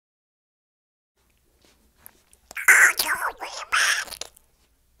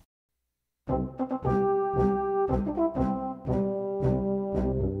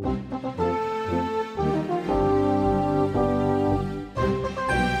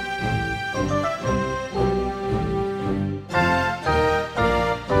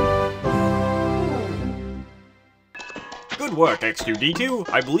work,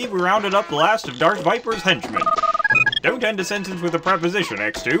 X2D2. I believe we rounded up the last of Darth Viper's henchmen. Don't end a sentence with a preposition,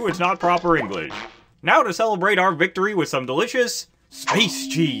 X2. It's not proper English. Now to celebrate our victory with some delicious space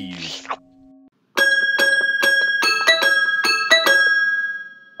cheese.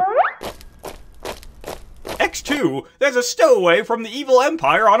 X2, there's a stowaway from the evil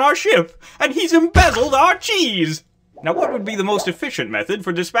empire on our ship, and he's embezzled our cheese! Now what would be the most efficient method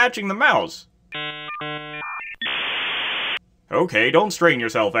for dispatching the mouse? Okay, don't strain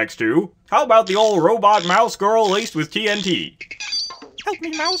yourself, X2. How about the old robot mouse girl laced with TNT? Help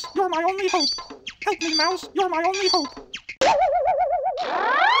me, mouse, you're my only hope. Help me, mouse, you're my only hope.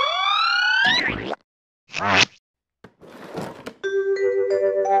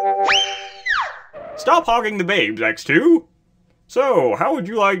 Stop hogging the babes, X2! So, how would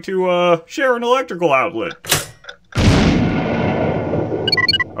you like to, share an electrical outlet?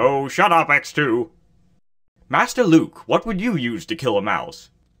 Oh, shut up, X2! Master Luke, what would you use to kill a mouse?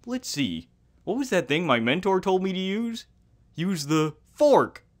 Let's see. What was that thing my mentor told me to use? Use the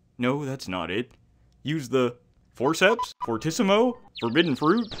fork! No, that's not it. Use the forceps, fortissimo, forbidden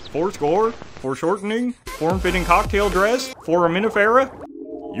fruit, fourscore, foreshortening, form-fitting cocktail dress, foraminifera?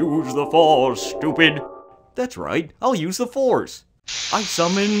 Use the force, stupid! That's right, I'll use the force. I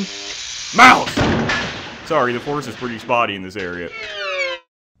summon... mouse! Sorry, the force is pretty spotty in this area.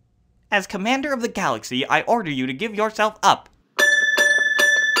 As commander of the galaxy, I order you to give yourself up.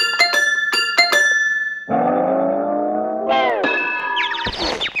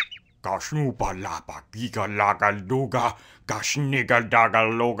 Gashnupalapa giga laga luga gashniga daga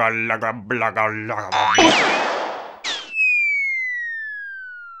loga laga blaga laga.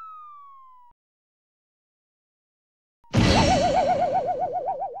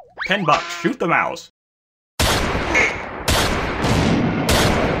 $10, shoot the mouse.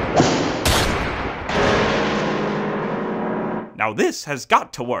 Now this has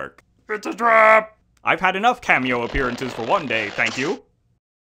got to work. It's a trap! I've had enough cameo appearances for one day, thank you.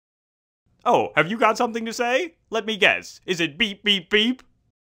 Oh, have you got something to say? Let me guess. Is it beep beep beep?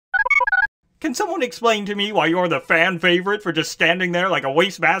 Can someone explain to me why you're the fan favorite for just standing there like a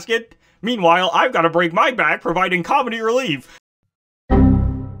wastebasket? Meanwhile, I've got to break my back providing comedy relief.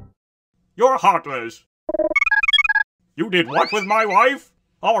 You're heartless. You did what with my wife?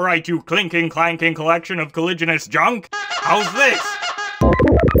 Alright, you clinking clanking collection of colliginous junk. How's this?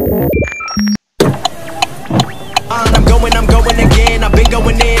 I'm going again. I've been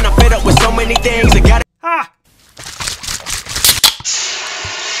going in. I'm fed up with so many things. I gotta. Ha!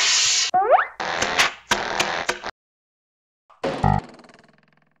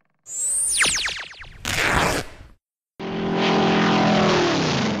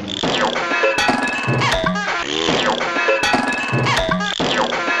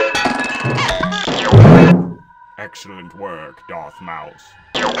 Excellent work, Darth Mouse.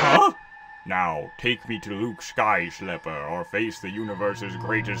 Huh? Now, take me to Luke Skyschlepper, or face the universe's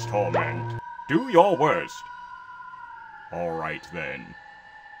greatest torment. Do your worst. Alright then.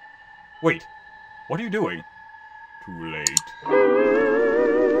 Wait, what are you doing? Too late.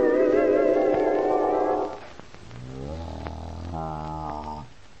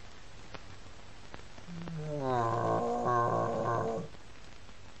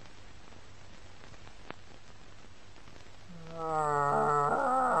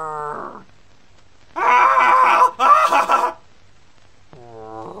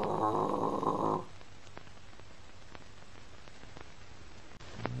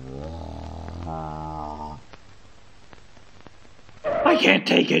 I can't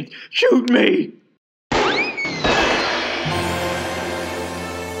take it! Shoot me!